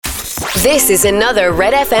This is another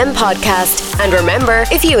Red FM podcast. And remember,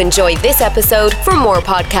 if you enjoyed this episode, for more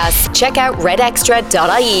podcasts, check out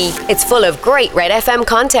redextra.ie. It's full of great Red FM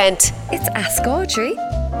content. It's Ask Audrey.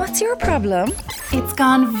 What's your problem? It's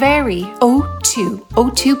gone very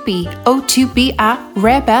O2B a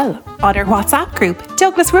rebel on our WhatsApp group.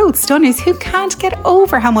 Douglas Road Stunners who can't get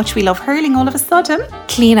over how much we love hurling all of a sudden.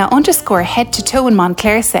 Cliona _ head to toe in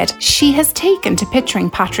Montclair said she has taken to picturing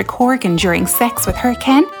Patrick Horgan during sex with her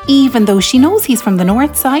Ken, even though she knows he's from the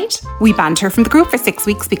north side. We banned her from the group for 6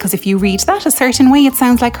 weeks because if you read that a certain way, it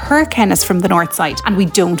sounds like her Ken is from the north side, and we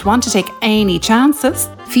don't want to take any chances.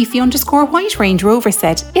 Fifi _ White Range Rover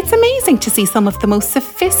said, it's amazing to see some of the most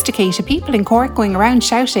sophisticated people in Cork going around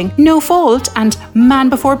shouting no fault and man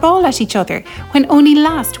before ball at each other, when only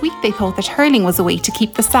last week they thought that hurling was a way to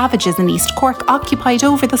keep the savages in East Cork occupied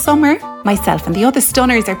over the summer. Myself and the other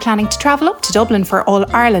stunners are planning to travel up to Dublin for All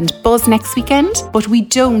Ireland Buzz next weekend, but we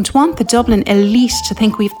don't want the Dublin elite to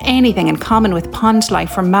think we've anything in common with Pond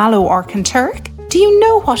Life or Mallow or Kinturk. Do you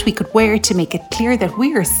know what we could wear to make it clear that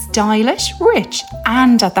we're stylish, rich,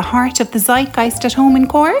 and at the heart of the zeitgeist at home in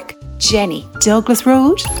Cork? Jenny, Douglas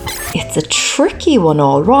Road. It's a tricky one,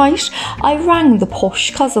 all right. I rang the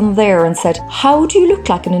posh cousin there and said, how do you look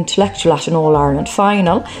like an intellectual at an All-Ireland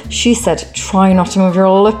final? She said, try not to move your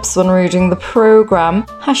lips when reading the programme.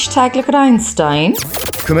 # look at Einstein.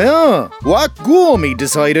 Come here. What gourmet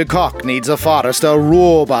decided Cock needs a forest of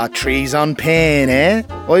robot trees on pain, eh?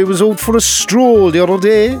 I was out for a stroll the other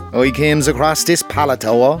day. I came across this pallet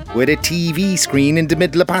tower with a TV screen in the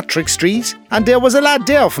middle of Patrick Street, and there was a lad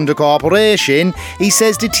there from the corporation. He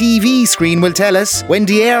says the TV screen will tell us when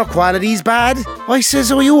the air quality's bad. I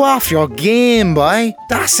says, are you off your game, boy?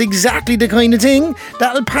 That's exactly the kind of thing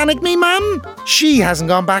that'll panic me, man. She hasn't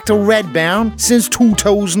gone back to Redbourne since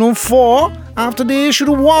 2004. After they issued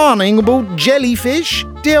a warning about jellyfish.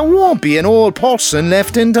 There won't be an old person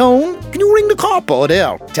left in town. Can you ring the corpo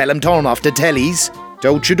there? Tell him turn off the tellies.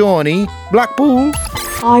 Don't you, Donny? Blackpool.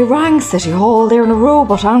 I rang City Hall there and a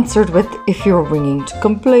robot answered with, if you're ringing to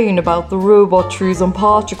complain about the robot trees on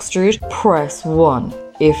Patrick Street, press 1.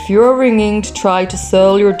 If you're ringing to try to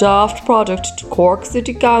sell your daft product to Cork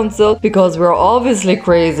City Council because we're obviously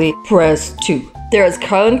crazy, press 2. There is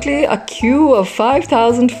currently a queue of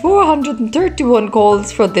 5,431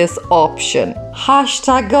 calls for this option. #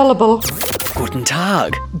 gullible. Guten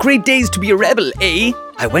Tag. Great days to be a rebel, eh?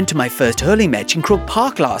 I went to my first hurling match in Croke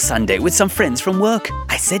Park last Sunday with some friends from work.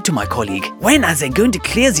 I said to my colleague, when are they going to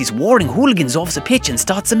clear these warring hooligans off the pitch and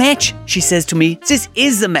start the match? She says to me, this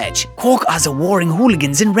is the match. Cork are the warring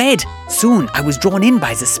hooligans in red. Soon I was drawn in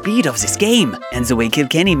by the speed of this game and the way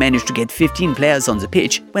Kilkenny managed to get 15 players on the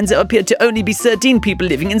pitch when there appeared to only be 13 people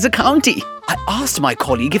living in the county. I asked my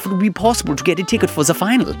colleague if it would be possible to get a ticket for the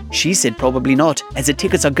final. She said probably not, as the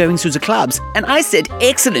tickets are going through the clubs. And I said,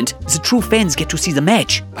 excellent, the true fans get to see the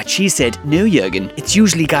match. But she said, no, Jürgen, it's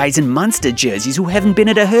usually guys in Munster jerseys who haven't been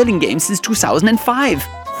at a hurling game since 2005.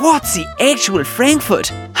 What's the actual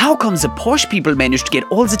Frankfurt? How comes the posh people manage to get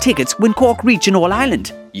all the tickets when Cork reach an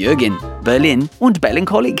All-Ireland? Jürgen, Berlin und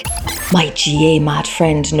Ballincollig. My GA mad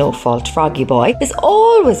friend, No Fault Froggy Boy, is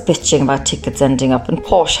always bitching about tickets ending up in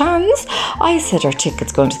posh hands. I said, are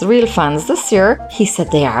tickets going to the real fans this year? He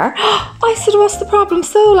said they are. I said, what's the problem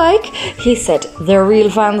so like? He said, they're real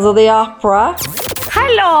fans of the opera.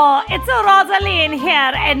 Hello, it's Rosaline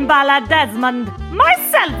here in Balladesmond.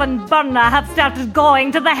 Myself and Berna have started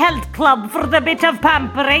going to the health club for the bit of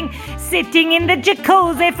pampering. Sitting in the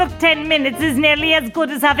jacuzzi for 10 minutes is nearly as good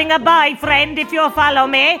as having a boyfriend, if you follow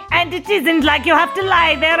me. And it isn't like you have to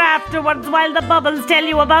lie there afterwards while the bubbles tell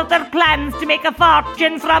you about their plans to make a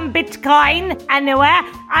fortune from Bitcoin. Anyway,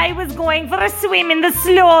 I was going for a swim in the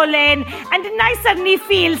slow lane, and then I suddenly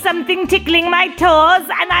feel something tickling my toes,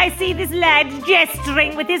 and I see this lad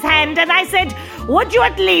gesturing with his hand, and I said, would you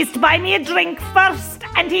at least buy me a drink first?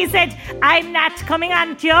 And he said, I'm not coming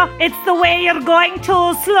at you. It's the way you're going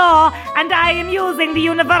too slow, and I am using the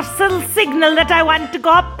universal signal that I want to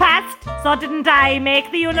go past. So didn't I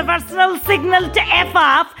make the universal signal to F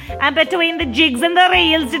off? And between the jigs and the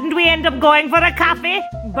reels, didn't we end up going for a coffee?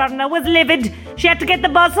 Berna was livid. She had to get the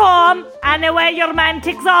bus home. Anyway, your man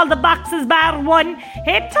ticks all the boxes bar one.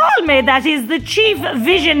 He told me that he's the chief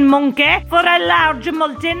vision monkey for a large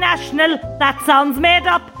multinational. That sounds made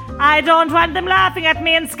up. I don't want them laughing at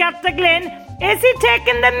me in Scartaglen. Is he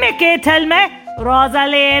taking the mickey, tell me?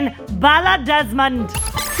 Rosaline Balladesmond.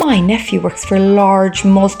 My nephew works for a large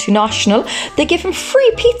multinational. They give him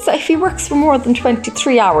free pizza if he works for more than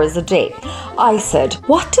 23 hours a day. I said,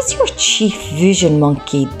 what does your chief vision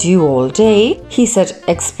monkey do all day? He said,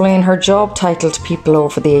 explain her job title to people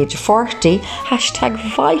over the age of 40.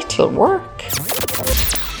 #vital work.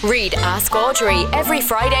 Read Ask Audrey every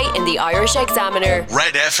Friday in the Irish Examiner.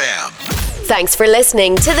 Red FM. Thanks for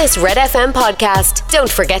listening to this Red FM podcast. Don't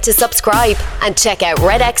forget to subscribe and check out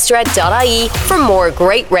redextra.ie for more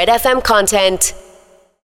great Red FM content.